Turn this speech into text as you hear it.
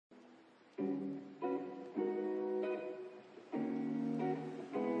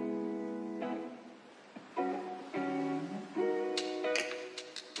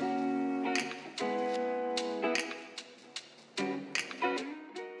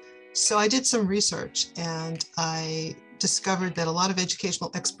So I did some research and I discovered that a lot of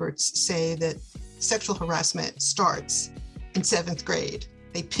educational experts say that sexual harassment starts in seventh grade.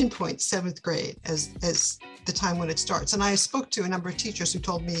 They pinpoint seventh grade as the time when it starts. And I spoke to a number of teachers who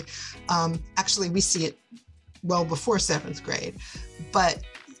told me, actually, we see it well before seventh grade. But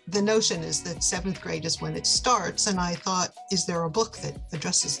the notion is that seventh grade is when it starts. And I thought, is there a book that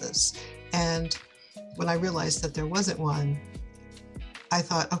addresses this? And when I realized that there wasn't one, I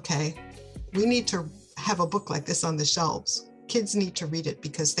thought, okay, we need to have a book like this on the shelves. Kids need to read it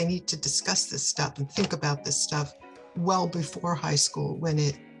because they need to discuss this stuff and think about this stuff well before high school when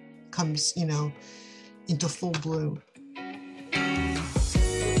it comes, into full bloom.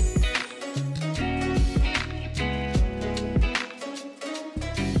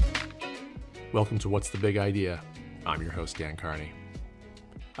 Welcome to What's the Big Idea? I'm your host, Dan Carney.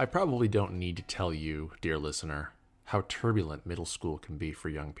 I probably don't need to tell you, dear listener, how turbulent middle school can be for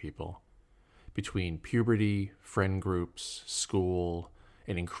young people. Between puberty, friend groups, school,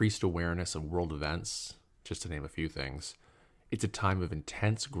 and increased awareness of world events, just to name a few things, it's a time of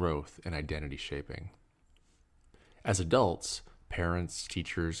intense growth and identity shaping. As adults, parents,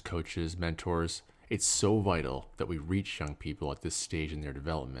 teachers, coaches, mentors, it's so vital that we reach young people at this stage in their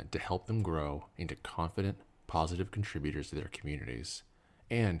development to help them grow into confident, positive contributors to their communities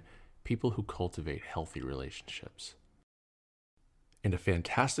and people who cultivate healthy relationships. And a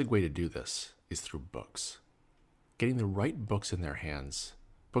fantastic way to do this is through books. Getting the right books in their hands,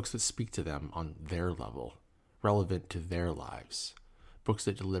 books that speak to them on their level, relevant to their lives, books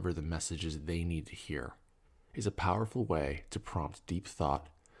that deliver the messages they need to hear, is a powerful way to prompt deep thought,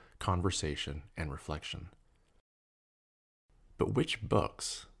 conversation, and reflection. But which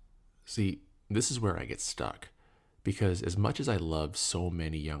books? See, this is where I get stuck, because as much as I love so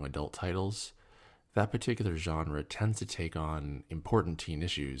many young adult titles, that particular genre tends to take on important teen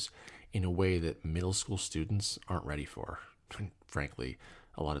issues in a way that middle school students aren't ready for. Frankly,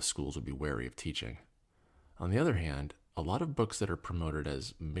 a lot of schools would be wary of teaching. On the other hand, a lot of books that are promoted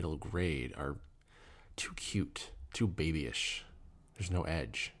as middle grade are too cute, too babyish. There's no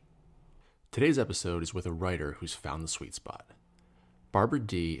edge. Today's episode is with a writer who's found the sweet spot. Barbara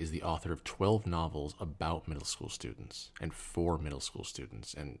Dee is the author of 12 novels about middle school students and for middle school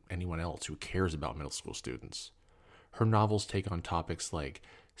students and anyone else who cares about middle school students. Her novels take on topics like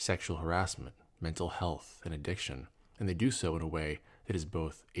sexual harassment, mental health, and addiction, and they do so in a way that is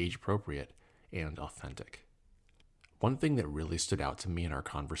both age-appropriate and authentic. One thing that really stood out to me in our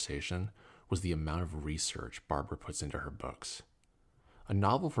conversation was the amount of research Barbara puts into her books. A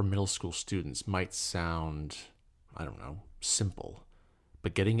novel for middle school students might sound, simple.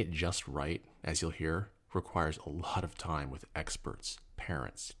 But getting it just right, as you'll hear, requires a lot of time with experts,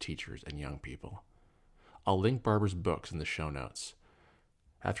 parents, teachers, and young people. I'll link Barbara's books in the show notes.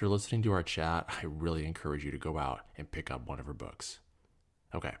 After listening to our chat, I really encourage you to go out and pick up one of her books.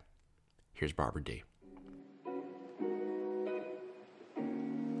 Okay, here's Barbara Dee.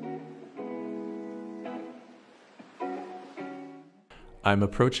 I'm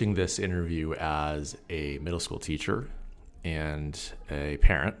approaching this interview as a middle school teacher and a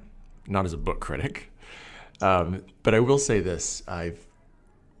parent, not as a book critic. But I will say this, I've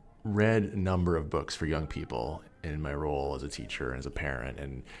read a number of books for young people in my role as a teacher and as a parent,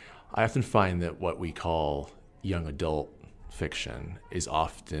 and I often find that what we call young adult fiction is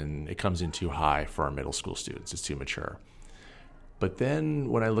often, it comes in too high for our middle school students, it's too mature. But then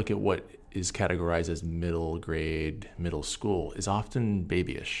when I look at what is categorized as middle grade, middle school, is often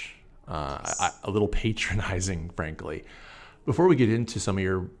babyish, a little patronizing, frankly. Before we get into some of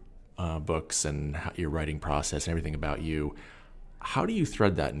your books and your writing process and everything about you, how do you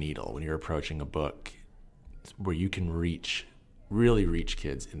thread that needle when you're approaching a book where you can really reach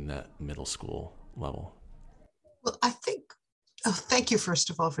kids in that middle school level? Well, thank you, first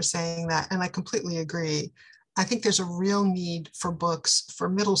of all, for saying that. And I completely agree. I think there's a real need for books for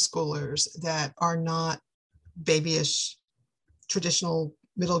middle schoolers that are not babyish, traditional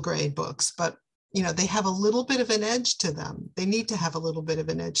middle grade books, but they have a little bit of an edge to them. They need to have a little bit of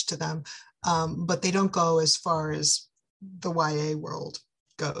an edge to them, but they don't go as far as the YA world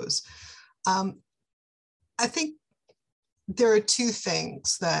goes. I think there are two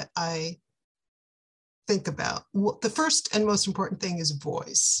things that I think about. The first and most important thing is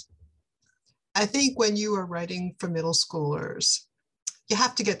voice. I think when you are writing for middle schoolers, you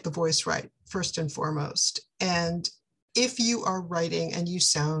have to get the voice right, first and foremost. And if you are writing and you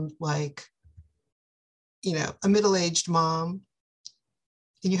sound like, a middle-aged mom,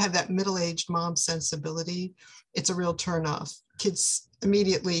 and you have that middle-aged mom sensibility, it's a real turnoff. Kids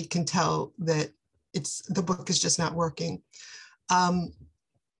immediately can tell that the book is just not working.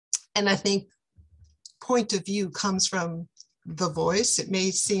 And I think point of view comes from the voice. It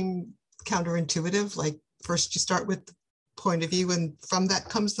may seem counterintuitive, like first you start with the point of view and from that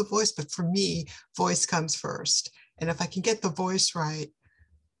comes the voice. But for me, voice comes first. And if I can get the voice right,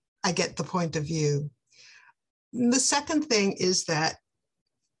 I get the point of view. The second thing is that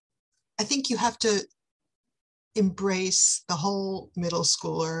I think you have to embrace the whole middle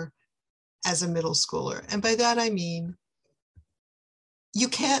schooler as a middle schooler. And by that, I mean, you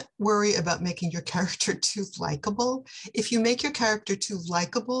can't worry about making your character too likable. If you make your character too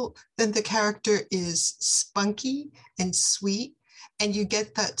likable, then the character is spunky and sweet, and you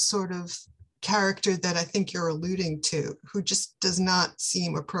get that sort of character that I think you're alluding to, who just does not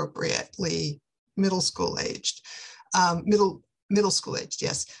seem appropriately middle school aged. Middle school aged,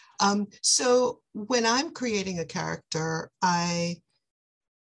 yes. So when I'm creating a character, I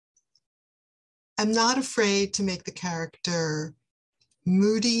am not afraid to make the character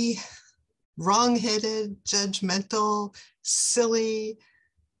moody, wrong-headed, judgmental, silly,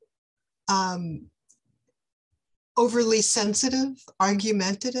 overly sensitive,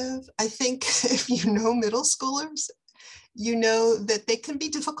 argumentative. I think if you know middle schoolers, you know that they can be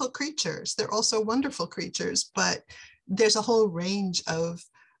difficult creatures. They're also wonderful creatures, but there's a whole range of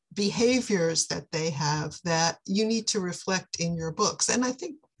behaviors that they have that you need to reflect in your books. And I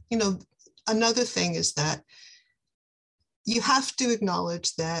think, another thing is that you have to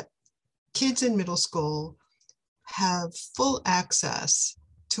acknowledge that kids in middle school have full access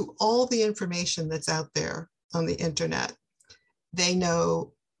to all the information that's out there on the internet. They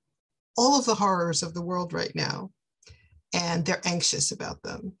know all of the horrors of the world right now, and they're anxious about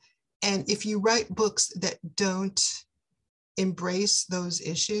them. And if you write books that don't embrace those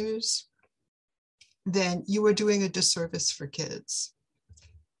issues, then you are doing a disservice for kids.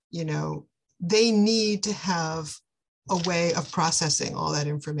 They need to have a way of processing all that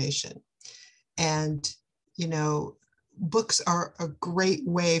information. And, books are a great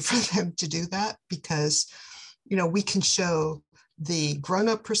way for them to do that because, we can show the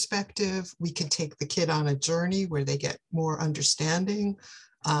grown-up perspective. We can take the kid on a journey where they get more understanding.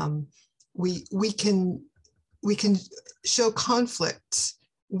 We can show conflicts.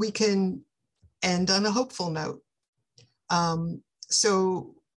 We can end on a hopeful note.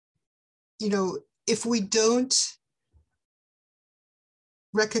 If we don't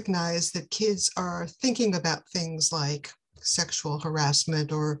recognize that kids are thinking about things like sexual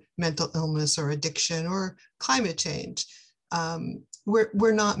harassment or mental illness or addiction or climate change,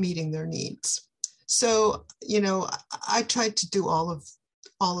 we're not meeting their needs. So, I tried to do all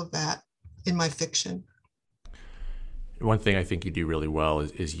of that in my fiction. One thing I think you do really well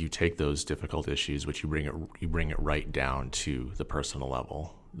is you take those difficult issues, which you bring it right down to the personal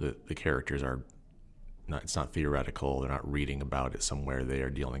level. The characters are not, it's not theoretical. They're not reading about it somewhere. They are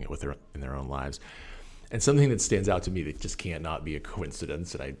dealing it with in their own lives. And something that stands out to me that just can't not be a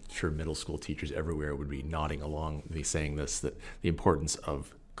coincidence, and I'm sure middle school teachers everywhere would be nodding along me saying this, that the importance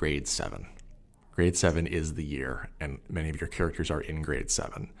of grade 7. Grade 7 is the year, and many of your characters are in grade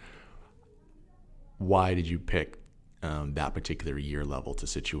 7. Why did you pick that particular year level to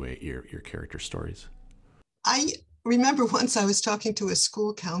situate your character stories? I remember once I was talking to a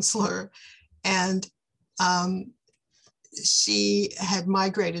school counselor, and she had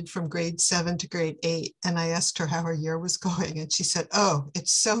migrated from grade 7 to grade 8. And I asked her how her year was going. And she said, oh,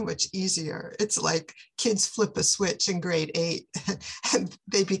 it's so much easier. It's like kids flip a switch in grade 8 and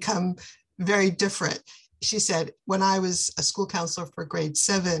they become very different. She said, when I was a school counselor for grade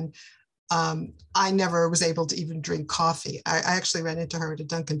 7, I never was able to even drink coffee. I actually ran into her at a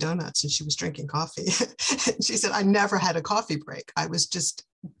Dunkin' Donuts and she was drinking coffee. She said, I never had a coffee break. I was just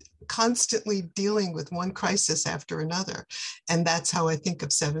constantly dealing with one crisis after another. And that's how I think of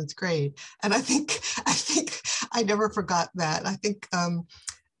 7th grade. And I think I never forgot that. I think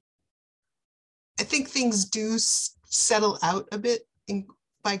things do settle out a bit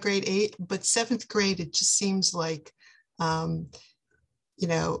by grade 8, but 7th grade, it just seems like,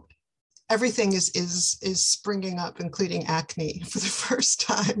 everything is springing up, including acne for the first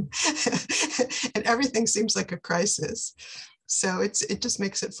time. And everything seems like a crisis. So it just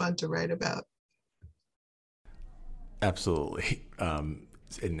makes it fun to write about. Absolutely. And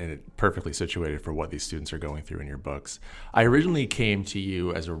it perfectly situated for what these students are going through in your books. I originally came to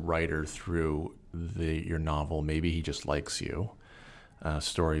you as a writer through your novel, Maybe He Just Likes You, a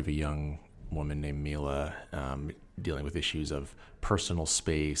story of a young woman named Mila dealing with issues of personal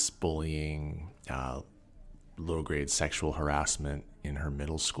space, bullying, low-grade sexual harassment in her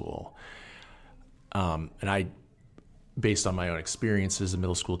middle school. And I, based on my own experience as a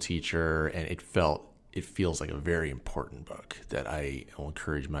middle school teacher, and it felt it feels like a very important book that I will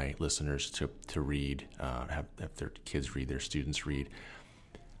encourage my listeners to read, have their kids read, their students read.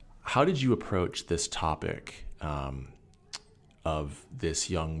 How did you approach this topic of this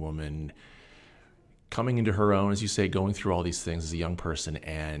young woman coming into her own, as you say, going through all these things as a young person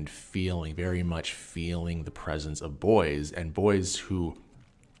and very much feeling the presence of boys, and boys who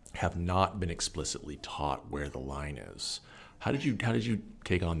have not been explicitly taught where the line is? How did you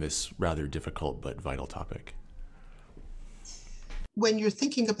take on this rather difficult but vital topic? When you're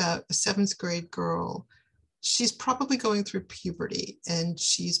thinking about a seventh grade girl, she's probably going through puberty and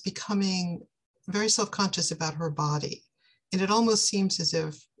she's becoming very self-conscious about her body. And it almost seems as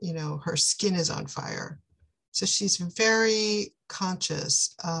if, her skin is on fire. So she's very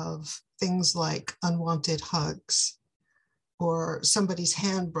conscious of things like unwanted hugs, or somebody's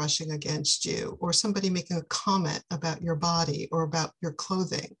hand brushing against you, or somebody making a comment about your body or about your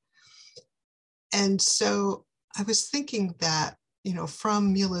clothing. And so I was thinking that,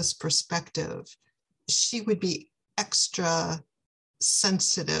 from Mila's perspective, she would be extra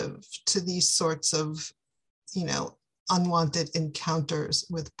sensitive to these sorts of, unwanted encounters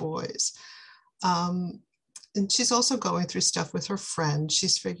with boys. And she's also going through stuff with her friends.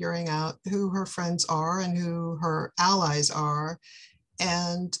 She's figuring out who her friends are and who her allies are,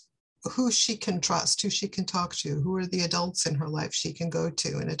 and who she can trust, who she can talk to, who are the adults in her life she can go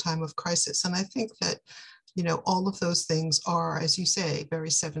to in a time of crisis. And I think that, all of those things are, as you say, very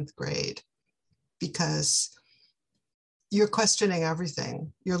seventh grade, because you're questioning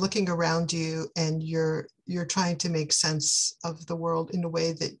everything. You're looking around you and you're trying to make sense of the world in a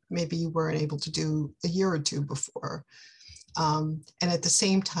way that maybe you weren't able to do a year or two before. And at the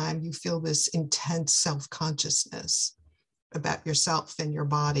same time, you feel this intense self-consciousness about yourself and your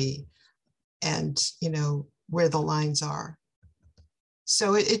body and, where the lines are.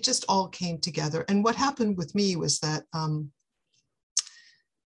 So it just all came together. And what happened with me was that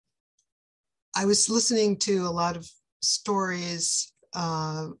I was listening to a lot of stories,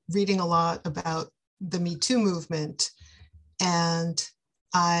 reading a lot about the Me Too movement. And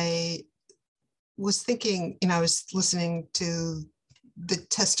I was thinking, I was listening to the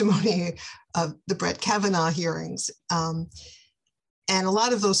testimony of the Brett Kavanaugh hearings. And a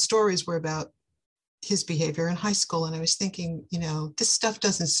lot of those stories were about his behavior in high school. And I was thinking, this stuff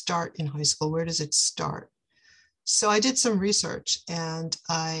doesn't start in high school. Where does it start? So I did some research and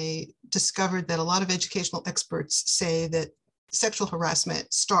I discovered that a lot of educational experts say that sexual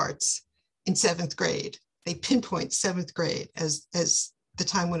harassment starts in seventh grade. They pinpoint seventh grade as the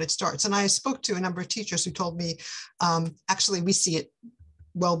time when it starts. And I spoke to a number of teachers who told me, actually, we see it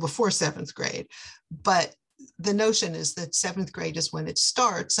well before seventh grade. But the notion is that seventh grade is when it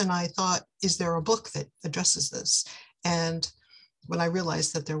starts. And I thought, is there a book that addresses this? And when I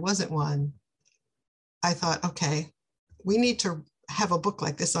realized that there wasn't one, I thought, okay, we need to have a book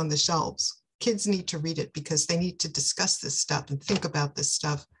like this on the shelves. Kids need to read it because they need to discuss this stuff and think about this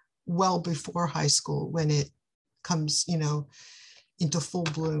stuff well before high school when it comes, into full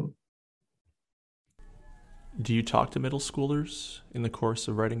bloom. Do you talk to middle schoolers in the course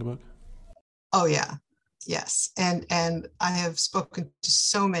of writing a book? Oh, yeah. Yes. And I have spoken to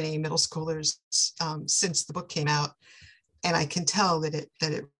so many middle schoolers since the book came out, and I can tell that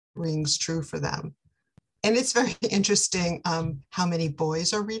it rings true for them. And it's very interesting how many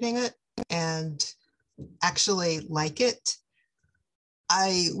boys are reading it and actually like it.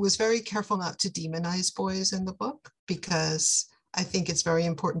 I was very careful not to demonize boys in the book because I think it's very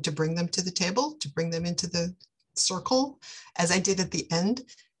important to bring them to the table, to bring them into the circle, as I did at the end.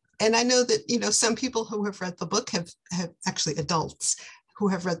 And I know that, some people who have read the book have actually adults who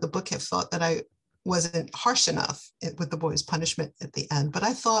have read the book have thought that I wasn't harsh enough with the boys' punishment at the end. But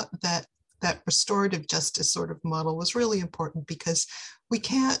I thought that restorative justice sort of model was really important because we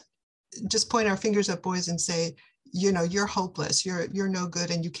can't just point our fingers at boys and say, you're hopeless, you're no good,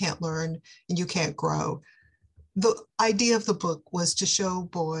 and you can't learn and you can't grow. The idea of the book was to show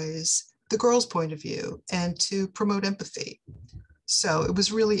boys the girls' point of view and to promote empathy. So it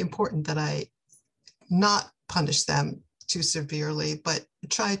was really important that I not punish them too severely, but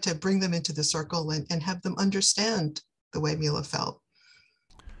try to bring them into the circle and have them understand the way Mila felt.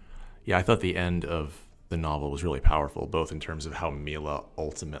 Yeah, I thought the end of the novel was really powerful, both in terms of how Mila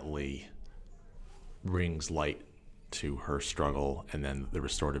ultimately brings light to her struggle and then the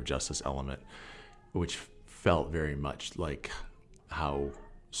restorative justice element, which felt very much like how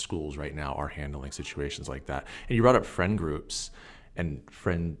schools right now are handling situations like that. And you brought up friend groups, and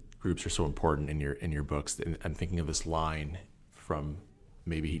friend groups are so important in your books. And I'm thinking of this line from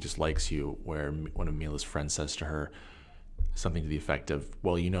Maybe He Just Likes You, where one of Mila's friends says to her something to the effect of,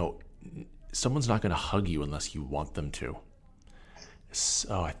 well, someone's not going to hug you unless you want them to.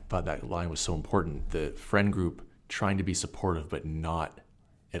 So I thought that line was so important. The friend group trying to be supportive, but not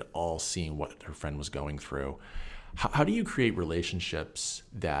at all seeing what her friend was going through. How do you create relationships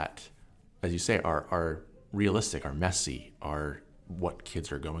that, as you say, are realistic, are messy, are what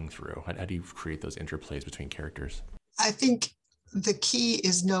kids are going through? How do you create those interplays between characters? I think the key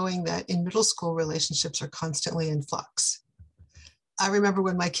is knowing that in middle school, relationships are constantly in flux. I remember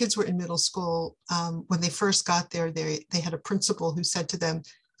when my kids were in middle school, when they first got there, they had a principal who said to them,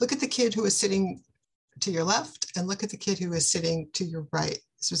 look at the kid who is sitting to your left and look at the kid who is sitting to your right.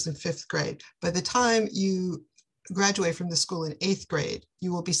 This was in 5th grade. By the time you graduate from the school in 8th grade,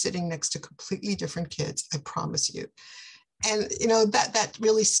 you will be sitting next to completely different kids, I promise you. And that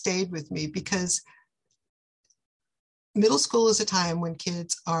really stayed with me, because middle school is a time when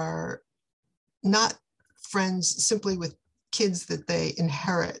kids are not friends simply with kids that they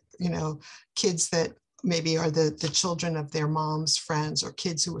inherit, kids that maybe are the children of their mom's friends or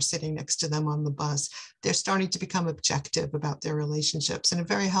kids who were sitting next to them on the bus. They're starting to become objective about their relationships in a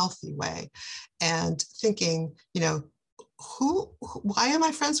very healthy way, and thinking, why am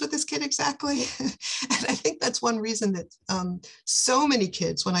I friends with this kid exactly? And I think that's one reason that so many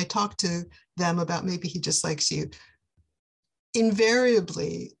kids, when I talk to them about maybe he dislikes you,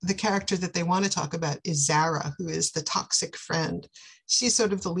 invariably the character that they want to talk about is Zara, who is the toxic friend. She's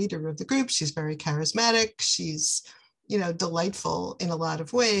sort of the leader of the group. She's very charismatic. She's, delightful in a lot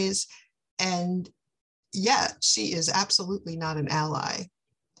of ways. And yet she is absolutely not an ally.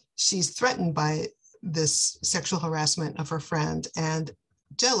 She's threatened by this sexual harassment of her friend and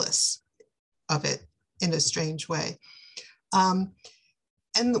jealous of it in a strange way. And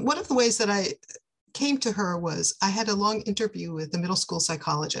one of the ways that I came to her was I had a long interview with the middle school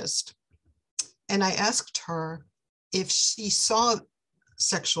psychologist, and I asked her if she saw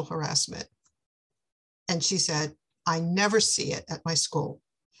sexual harassment. And she said, I never see it at my school.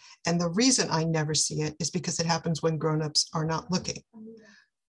 And the reason I never see it is because it happens when grown-ups are not looking.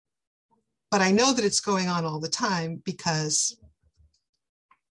 But I know that it's going on all the time because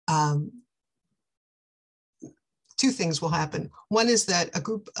two things will happen. One is that a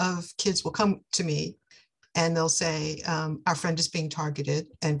group of kids will come to me and they'll say, our friend is being targeted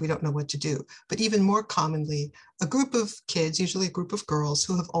and we don't know what to do. But even more commonly, a group of kids, usually a group of girls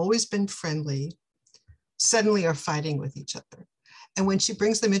who have always been friendly, suddenly are fighting with each other. And when she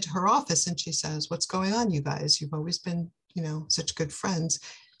brings them into her office and she says, what's going on, you guys? You've always been, such good friends.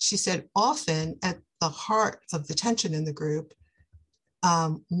 She said, often at the heart of the tension in the group,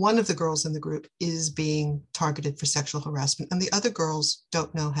 one of the girls in the group is being targeted for sexual harassment, and the other girls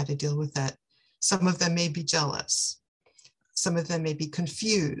don't know how to deal with that. Some of them may be jealous. Some of them may be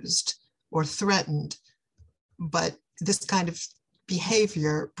confused or threatened, but this kind of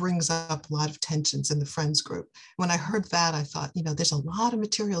behavior brings up a lot of tensions in the friends group. When I heard that, I thought, there's a lot of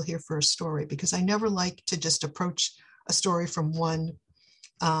material here for a story, because I never like to just approach a story from one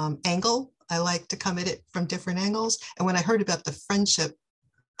angle. I like to come at it from different angles. And when I heard about the friendship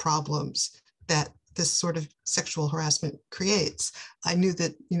problems that this sort of sexual harassment creates, I knew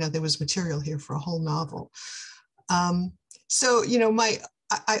that, there was material here for a whole novel. So,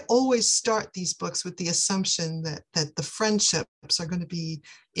 I always start these books with the assumption that the friendships are going to be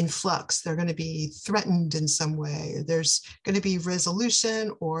in flux. They're going to be threatened in some way. There's going to be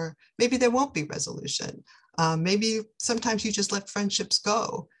resolution, or maybe there won't be resolution. Maybe sometimes you just let friendships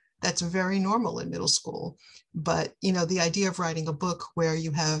go. That's very normal in middle school. But, the idea of writing a book where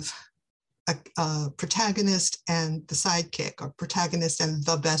you have a protagonist and the sidekick, or protagonist and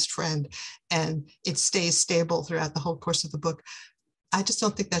the best friend, and it stays stable throughout the whole course of the book, I just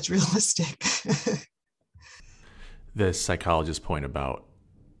don't think that's realistic. The psychologist's point about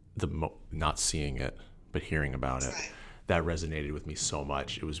not seeing it, but hearing about it, that resonated with me so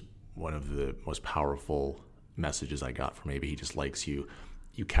much. It was one of the most powerful messages I got from Maybe He Just Likes You.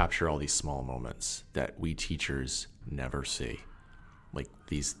 You capture all these small moments that we teachers never see. Like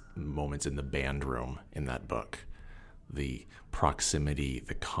these moments in the band room in that book, the proximity,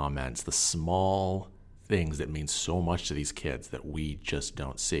 the comments, the small things that mean so much to these kids that we just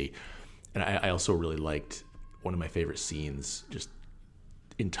don't see. And I also really liked one of my favorite scenes, just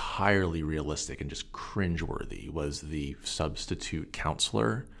entirely realistic and just cringeworthy, was the substitute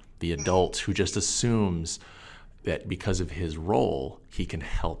counselor, the adult who just assumes that because of his role, he can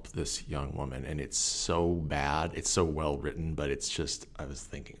help this young woman. And it's so bad. It's so well written, but it's just, I was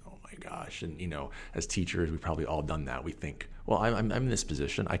thinking, oh my gosh. And, as teachers, we've probably all done that. We think, well, I'm in this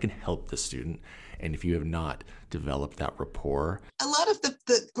position. I can help this student. And if you have not developed that rapport. A lot of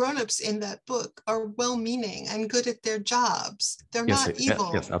the grown-ups in that book are well-meaning and good at their jobs. They're not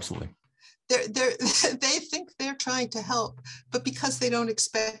evil. Yes, absolutely. they're they think they're trying to help, but because they don't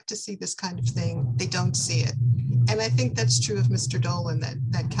expect to see this kind of thing, they don't see it. And I think that's true of Mr. Dolan,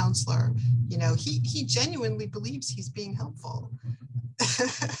 that counselor. He genuinely believes he's being helpful.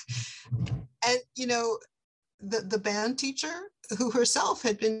 And the band teacher, who herself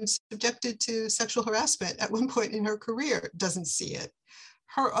had been subjected to sexual harassment at one point in her career, doesn't see it.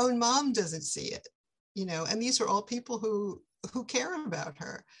 Her own mom doesn't see it. And these are all people who care about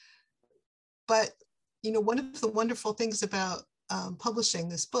her. But one of the wonderful things about publishing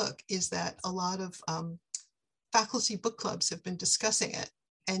this book is that a lot of faculty book clubs have been discussing it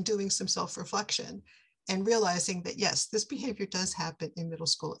and doing some self-reflection and realizing that, yes, this behavior does happen in middle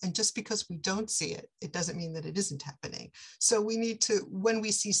school. And just because we don't see it, it doesn't mean that it isn't happening. So we need to, when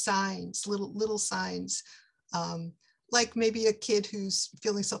we see signs, little signs, like maybe a kid who's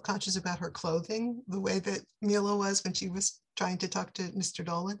feeling self-conscious about her clothing, the way that Mila was when she was trying to talk to Mr.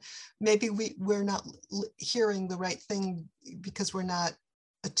 Dolan, maybe we're not hearing the right thing because we're not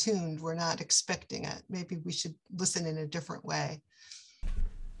attuned, we're not expecting it. Maybe we should listen in a different way.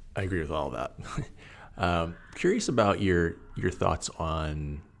 I agree with all that. Curious about your thoughts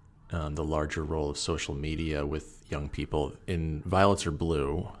on the larger role of social media with young people. In Violets Are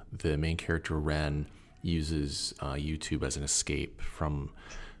Blue, the main character, Ren, uses YouTube as an escape from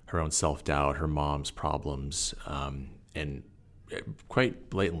her own self-doubt, her mom's problems, and quite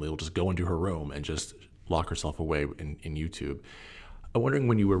blatantly will just go into her room and just lock herself away in YouTube. I'm wondering,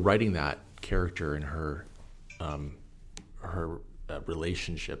 when you were writing that character and her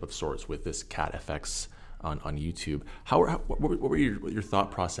relationship of sorts with this cat FX on YouTube, what were your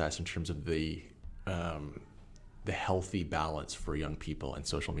thought process in terms of the healthy balance for young people and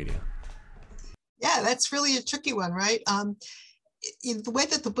social media? Yeah, that's really a tricky one, right? In the way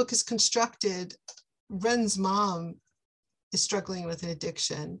that the book is constructed, Ren's mom is struggling with an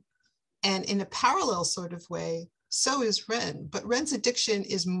addiction, and in a parallel sort of way, so is Ren. But Ren's addiction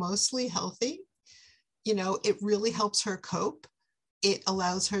is mostly healthy. It really helps her cope. It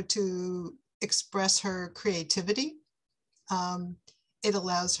allows her to express her creativity. It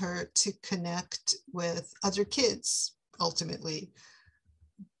allows her to connect with other kids, ultimately.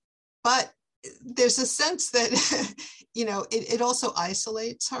 But there's a sense that, it also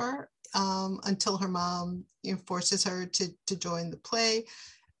isolates her until her mom forces her to join the play.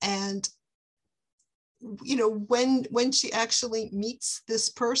 And when she actually meets this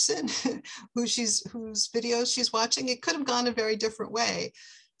person whose videos she's watching, it could have gone a very different way.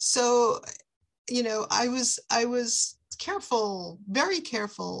 So, I was careful, very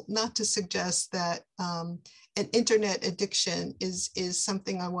careful, not to suggest that an internet addiction is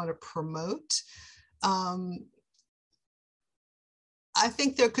something I want to promote. I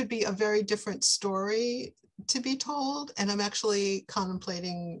think there could be a very different story to be told, and I'm actually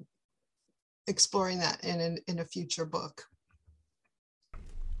contemplating exploring that in a future book.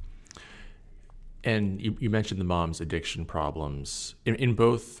 And you mentioned the mom's addiction problems. In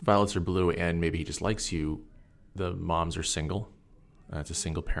both Violets Are Blue and Maybe He Just Likes You, the moms are single. It's a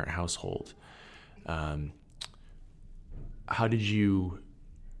single parent household. How did you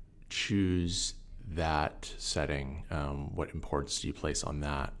choose that setting? What importance do you place on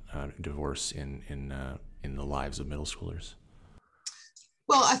that divorce in the lives of middle schoolers?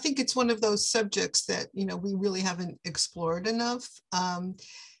 Well, I think it's one of those subjects that we really haven't explored enough.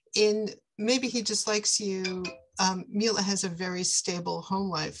 In Maybe He Just Likes You, Mila has a very stable home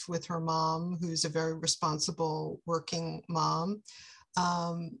life with her mom, who's a very responsible working mom.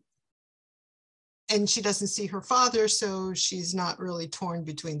 And she doesn't see her father, so she's not really torn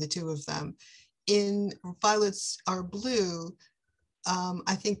between the two of them. In Violets Are Blue,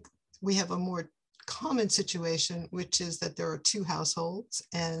 I think we have a more common situation, which is that there are two households,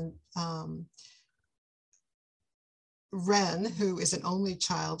 and Ren, who is an only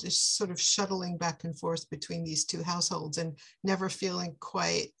child, is sort of shuttling back and forth between these two households and never feeling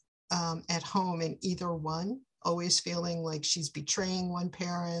quite at home in either one, always feeling like she's betraying one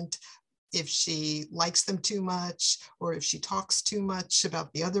parent if she likes them too much, or if she talks too much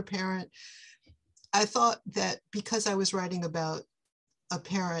about the other parent. I thought that because I was writing about a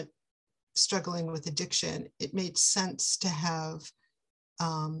parent struggling with addiction, it made sense to have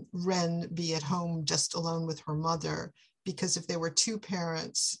Ren be at home just alone with her mother, because if there were two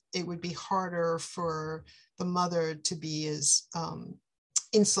parents, it would be harder for the mother to be as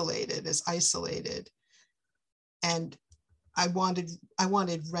insulated, as isolated. And I wanted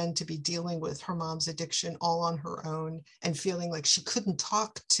Ren to be dealing with her mom's addiction all on her own and feeling like she couldn't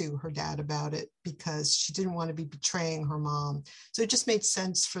talk to her dad about it because she didn't want to be betraying her mom. So it just made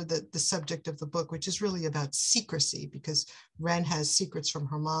sense for the subject of the book, which is really about secrecy, because Ren has secrets from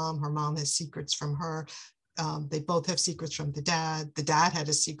her mom has secrets from her. They both have secrets from the dad. The dad had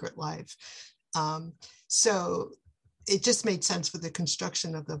a secret life. So it just made sense for the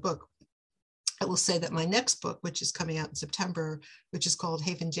construction of the book. I will say that my next book, which is coming out in September, which is called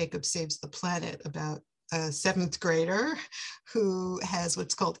Haven Jacobs Saves the Planet, about a seventh grader who has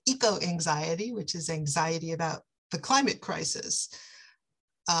what's called eco-anxiety, which is anxiety about the climate crisis,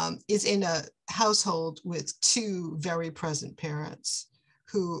 is in a household with two very present parents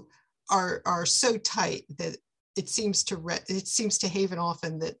who are so tight that it seems to Haven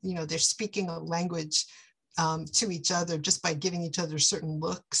often that, you know, they're speaking a language to each other just by giving each other certain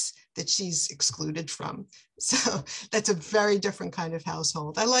looks that she's excluded from. So that's a very different kind of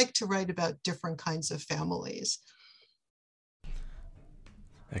household. I like to write about different kinds of families.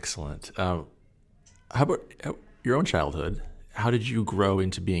 Excellent. How about your own childhood? How did you grow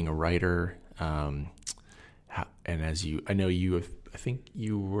into being a writer? And I know you, I think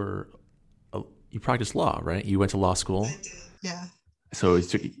you practiced law, right? You went to law school. I did, yeah. So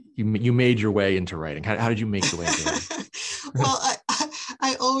you made your way into writing. How did you make your way into writing? Well,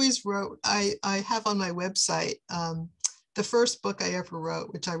 I always wrote. I have on my website the first book I ever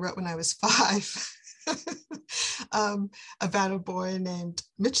wrote, which I wrote when I was 5, about a boy named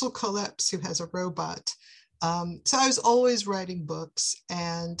Mitchell Koleps who has a robot. So I was always writing books,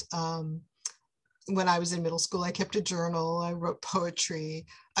 and when I was in middle school, I kept a journal. I wrote poetry.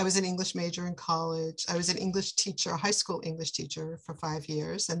 I was an English major in college. I was an English teacher, a high school English teacher for 5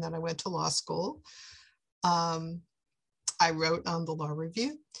 years. And then I went to law school. I wrote on the Law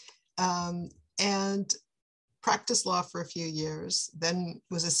Review and practiced law for a few years, then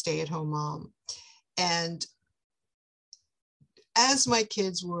was a stay-at-home mom. And as my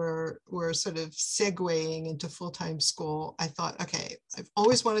kids were sort of segueing into full-time school, I thought, okay, I've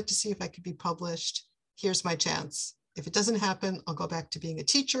always wanted to see if I could be published. Here's my chance. If it doesn't happen, I'll go back to being a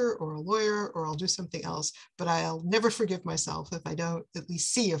teacher or a lawyer, or I'll do something else, but I'll never forgive myself if I don't at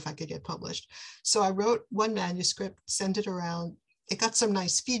least see if I could get published. So I wrote one manuscript, sent it around. It got some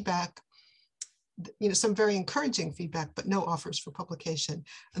nice feedback, you know, some very encouraging feedback, but no offers for publication.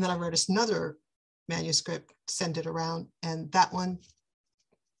 And then I wrote another manuscript, send it around, and that one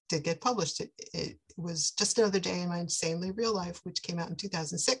did get published. It was Just Another Day in My Insanely Real Life, which came out in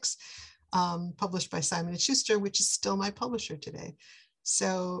 2006, published by Simon & Schuster, which is still my publisher today.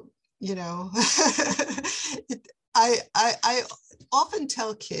 So, you know, I often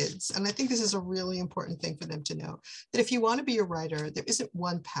tell kids, and I think this is a really important thing for them to know, that if you want to be a writer, there isn't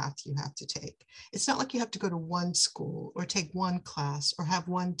one path you have to take. It's not like you have to go to one school or take one class or have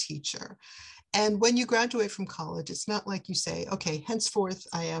one teacher. And when you graduate from college, it's not like you say, okay, henceforth,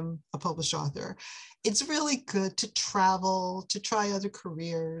 I am a published author. It's really good to travel, to try other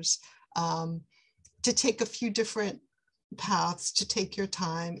careers, to take a few different paths, to take your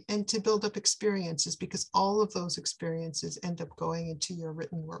time and to build up experiences, because all of those experiences end up going into your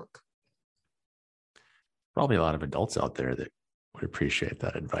written work. Probably a lot of adults out there that would appreciate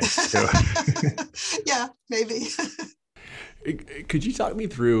that advice too. Yeah, maybe. Could you talk me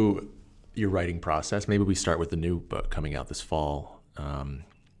through your writing process? Maybe we start with the new book coming out this fall.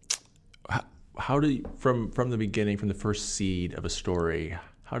 How do you, from the beginning, from the first seed of a story,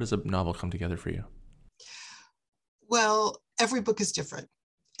 how does a novel come together for you? Well, every book is different.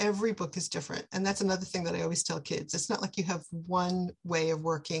 Every book is different. And that's another thing that I always tell kids. It's not like you have one way of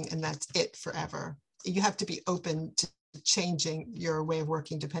working and that's it forever. You have to be open to changing your way of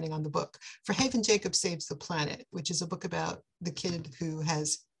working depending on the book. For Haven Jacobs Saves the Planet, which is a book about the kid who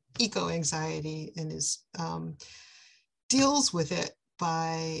has eco-anxiety and deals with it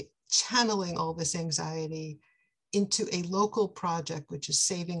by channeling all this anxiety into a local project, which is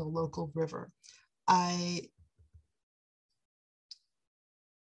saving a local river. I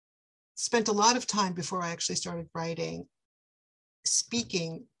spent a lot of time before I actually started writing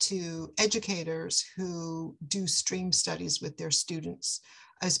speaking to educators who do stream studies with their students.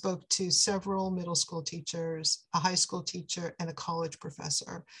 I spoke to several middle school teachers, a high school teacher, and a college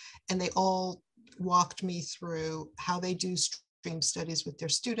professor, and they all walked me through how they do stream studies with their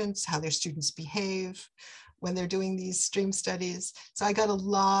students, how their students behave when they're doing these stream studies. So I got a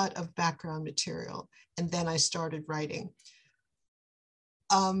lot of background material, and then I started writing.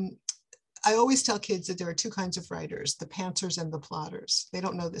 I always tell kids that there are two kinds of writers, the pantsers and the plotters. They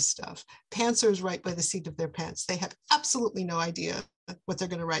don't know this stuff. Pantsers write by the seat of their pants. They have absolutely no idea what they're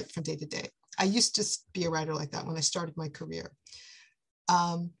going to write from day to day. I used to be a writer like that when I started my career.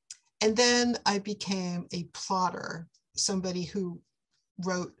 Um, and then I became a plotter, somebody who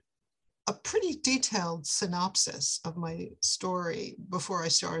wrote a pretty detailed synopsis of my story before I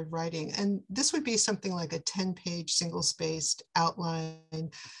started writing. And this would be something like a 10-page single-spaced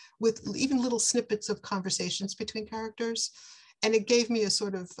outline with even little snippets of conversations between characters. And it gave me a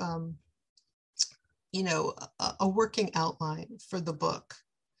sort of, a working outline for the book.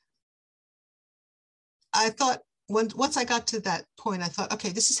 I thought once I got to that point, I thought, okay,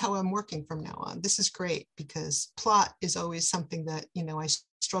 this is how I'm working from now on. This is great because plot is always something that, I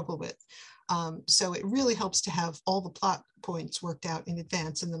struggle with. So it really helps to have all the plot points worked out in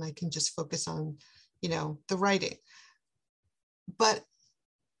advance, and then I can just focus on, the writing. But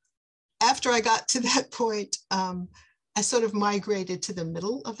after I got to that point, I sort of migrated to the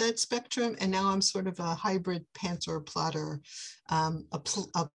middle of that spectrum, and now I'm sort of a hybrid pantser plotter, a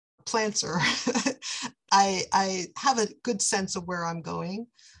plantser. I have a good sense of where I'm going.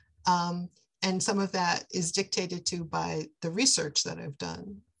 And some of that is dictated to by the research that I've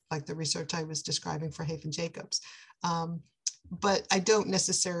done, like the research I was describing for Hafen Jacobs. But I don't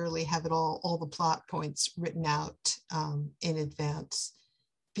necessarily have it all the plot points written out in advance,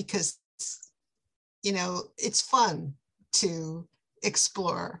 because, it's fun to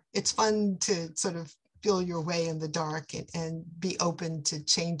explore. It's fun to sort of feel your way in the dark and be open to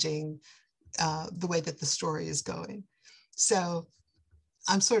changing the way that the story is going. So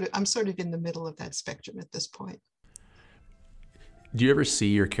I'm sort of in the middle of that spectrum at this point. Do you ever see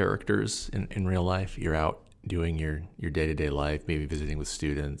your characters in real life? You're out doing your day-to-day life, maybe visiting with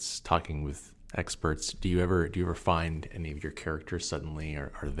students, talking with experts. Do you ever find any of your characters suddenly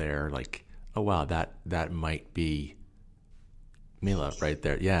are there, like, oh wow, that might be Mila right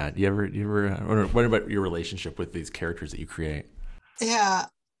there? Yeah. Do you ever what about your relationship with these characters that you create? Yeah,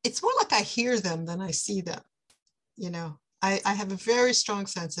 it's more like I hear them than I see them. I have a very strong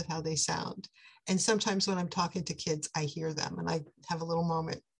sense of how they sound. And sometimes when I'm talking to kids, I hear them and I have a little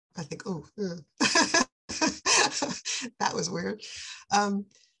moment. I think, oh, that was weird.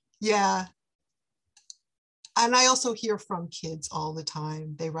 Yeah. And I also hear from kids all the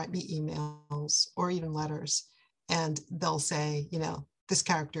time. They write me emails or even letters, and they'll say, this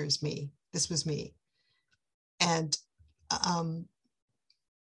character is me. This was me. And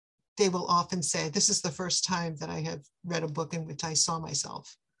they will often say, this is the first time that I have read a book in which I saw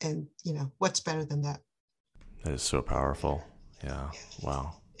myself. And, what's better than that? That is so powerful. Yeah.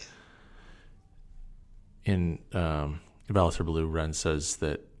 Wow. In Valter Blue, Ren says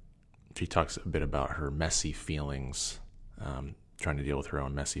that she talks a bit about her messy feelings, trying to deal with her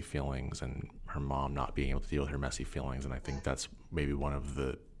own messy feelings, and her mom not being able to deal with her messy feelings. And I think that's maybe one of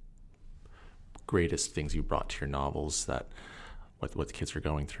the greatest things you brought to your novels, that what the kids are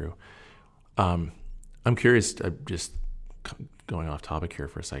going through. I'm curious, just going off topic here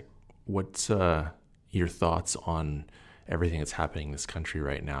for a sec, what's your thoughts on everything that's happening in this country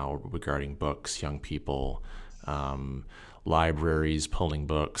right now regarding books, young people, libraries pulling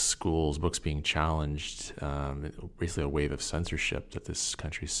books, schools, books being challenged, basically a wave of censorship that this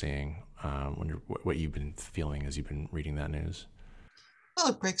country's seeing? What you've been feeling as you've been reading that news? Well,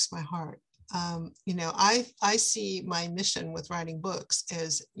 it breaks my heart. I see my mission with writing books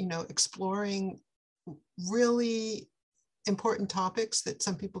as, exploring really important topics that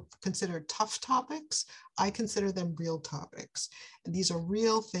some people consider tough topics. I consider them real topics. And these are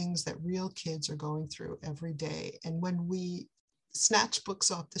real things that real kids are going through every day. And when we snatch books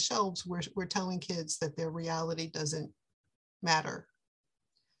off the shelves, we're telling kids that their reality doesn't matter.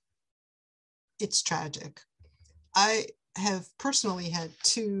 It's tragic. I have personally had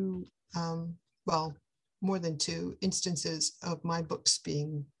two, more than two instances of my books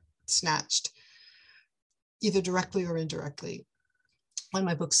being snatched, either directly or indirectly. When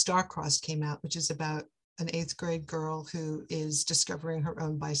my book Star-Crossed came out, which is about an 8th grade girl who is discovering her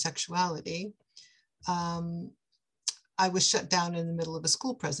own bisexuality, I was shut down in the middle of a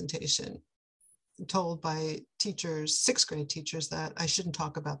school presentation, told by teachers, 6th grade teachers, that I shouldn't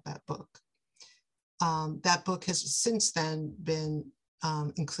talk about that book. That book has since then been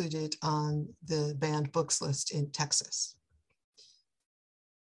included on the banned books list in Texas.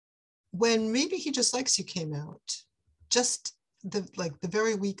 When Maybe He Just Likes You came out, just the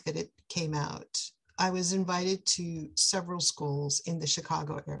very week that it came out, I was invited to several schools in the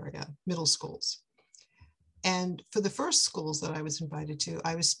Chicago area, middle schools. And for the first schools that I was invited to,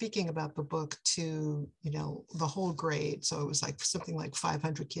 I was speaking about the book to, the whole grade. So it was like something like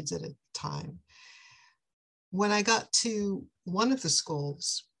 500 kids at a time. When I got to one of the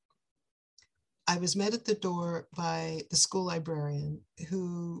schools, I was met at the door by the school librarian,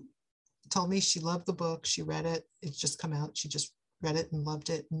 who told me she loved the book. She read it. It's just come out. She just read it and loved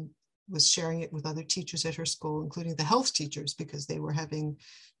it and was sharing it with other teachers at her school, including the health teachers, because they were having,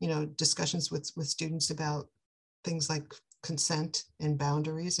 discussions with students about things like consent and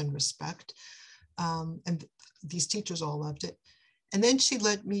boundaries and respect. And these teachers all loved it. And then she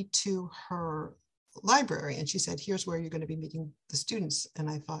led me to her library and she said, here's where you're going to be meeting the students. And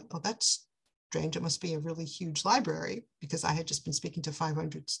I thought, oh, that's strange. It must be a really huge library, because I had just been speaking to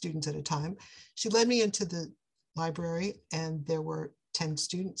 500 students at a time. She led me into the library and there were 10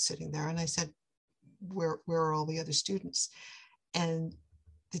 students sitting there. And I said, where are all the other students? And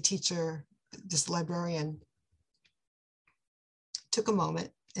the teacher, this librarian, took a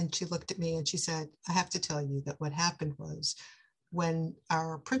moment and she looked at me and she said, I have to tell you that what happened was, when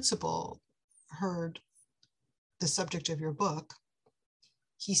our principal heard the subject of your book,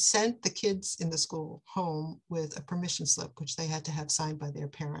 he sent the kids in the school home with a permission slip, which they had to have signed by their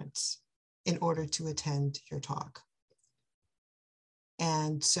parents in order to attend your talk.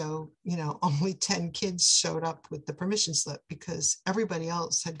 And so, only 10 kids showed up with the permission slip, because everybody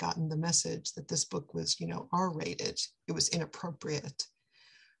else had gotten the message that this book was, R-rated. It was inappropriate.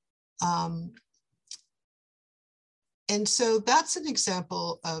 And so that's an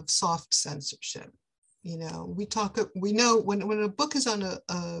example of soft censorship. We know when a book is on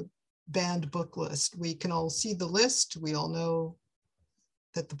a banned book list, we can all see the list. We all know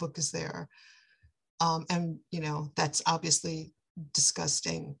that the book is there. And that's obviously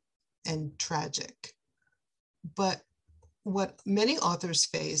disgusting and tragic. But what many authors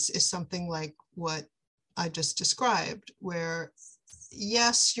face is something like what I just described, where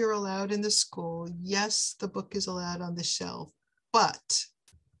yes, you're allowed in the school. Yes, the book is allowed on the shelf, but,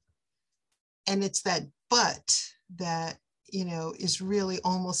 and it's that but that, is really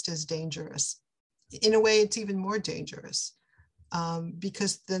almost as dangerous. In a way, it's even more dangerous,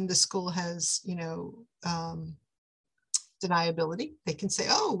 because then the school has, deniability. They can say,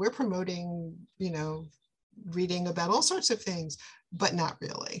 oh, we're promoting, reading about all sorts of things, but not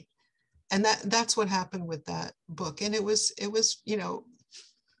really. And that's what happened with that book. And it was awful.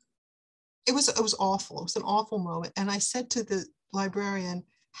 It was an awful moment. And I said to the librarian,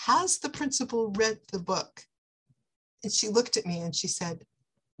 has the principal read the book? And she looked at me and she said,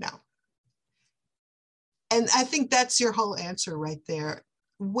 no. And I think that's your whole answer right there.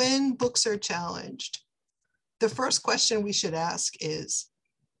 When books are challenged, the first question we should ask is,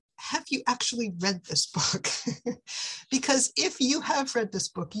 have you actually read this book? Because if you have read this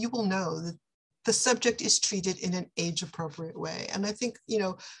book, you will know that the subject is treated in an age-appropriate way. And I think,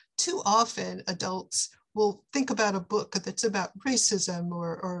 too often adults will think about a book that's about racism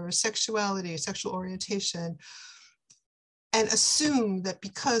or sexuality, sexual orientation, and assume that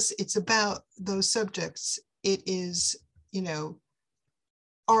because it's about those subjects, it is,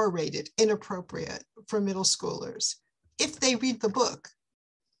 R-rated, inappropriate for middle schoolers. If they read the book,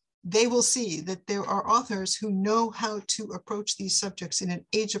 they will see that there are authors who know how to approach these subjects in an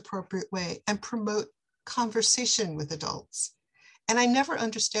age-appropriate way and promote conversation with adults. And I never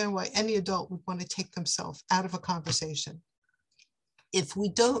understand why any adult would want to take themselves out of a conversation. If we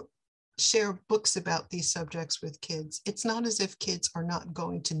don't share books about these subjects with kids, it's not as if kids are not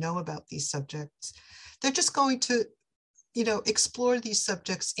going to know about these subjects. They're just going to, explore these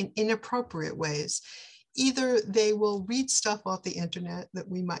subjects in inappropriate ways. Either they will read stuff off the internet that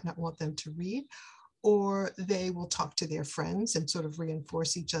we might not want them to read, or they will talk to their friends and sort of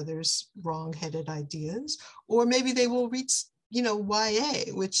reinforce each other's wrong-headed ideas, or maybe they will read,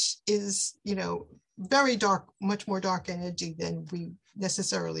 YA, which is, very dark, much more dark and edgy than we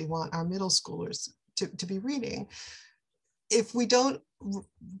necessarily want our middle schoolers to be reading. If we don't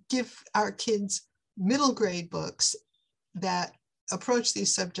give our kids middle grade books that approach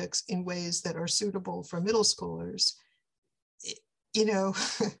these subjects in ways that are suitable for middle schoolers,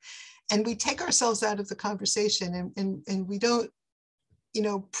 and we take ourselves out of the conversation and we don't,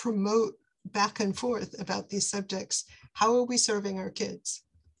 promote back and forth about these subjects, how are we serving our kids?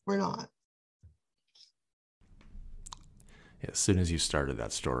 We're not. As soon as you started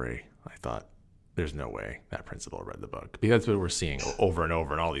that story, I thought, there's no way that principal read the book. Because that's what we're seeing over and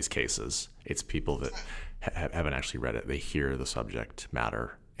over in all these cases. It's people that haven't actually read it. They hear the subject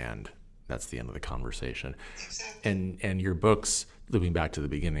matter, and that's the end of the conversation. Exactly. And your books, looping back to the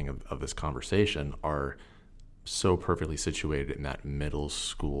beginning of this conversation, are so perfectly situated in that middle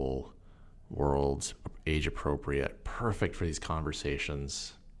school world, age appropriate, perfect for these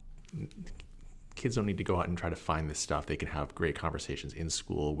conversations. Kids don't need to go out and try to find this stuff. They can have great conversations in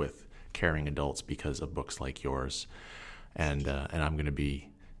school with caring adults because of books like yours. And I'm going to be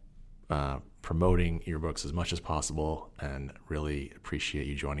promoting your books as much as possible, and really appreciate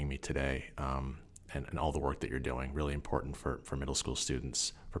you joining me today, and all the work that you're doing. Really important for middle school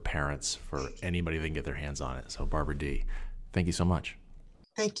students, for parents, for anybody that can get their hands on it. So Barbara D., thank you so much.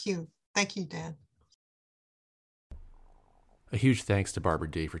 Thank you. Thank you, Dan. A huge thanks to Barbara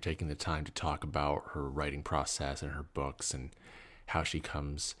D. for taking the time to talk about her writing process and her books and how she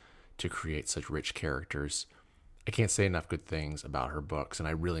comes to create such rich characters. I can't say enough good things about her books, and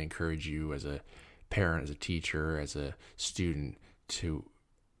I really encourage you as a parent, as a teacher, as a student to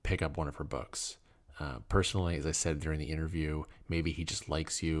pick up one of her books. Personally, as I said during the interview, Maybe He Just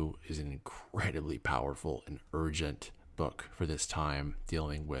Likes You is an incredibly powerful and urgent book for this time,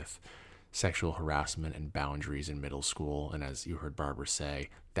 dealing with sexual harassment and boundaries in middle school. And as you heard Barbara say,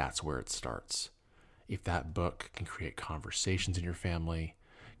 that's where it starts. If that book can create conversations in your family,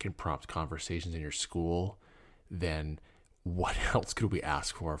 can prompt conversations in your school, then what else could we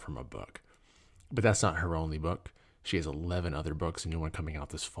ask for from a book? But that's not her only book. She has 11 other books, a new one coming out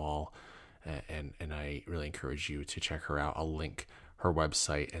this fall. And I really encourage you to check her out. I'll link her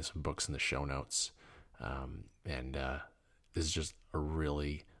website and some books in the show notes. This is just a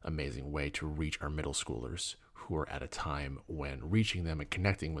really amazing way to reach our middle schoolers who are at a time when reaching them and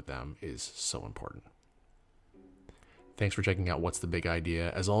connecting with them is so important. Thanks for checking out What's the Big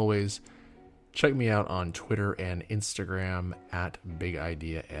Idea. As always, check me out on Twitter and Instagram at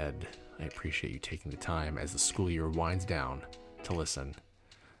BigIdeaEd. I appreciate you taking the time as the school year winds down to listen.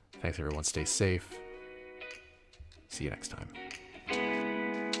 Thanks, everyone. Stay safe. See you next time.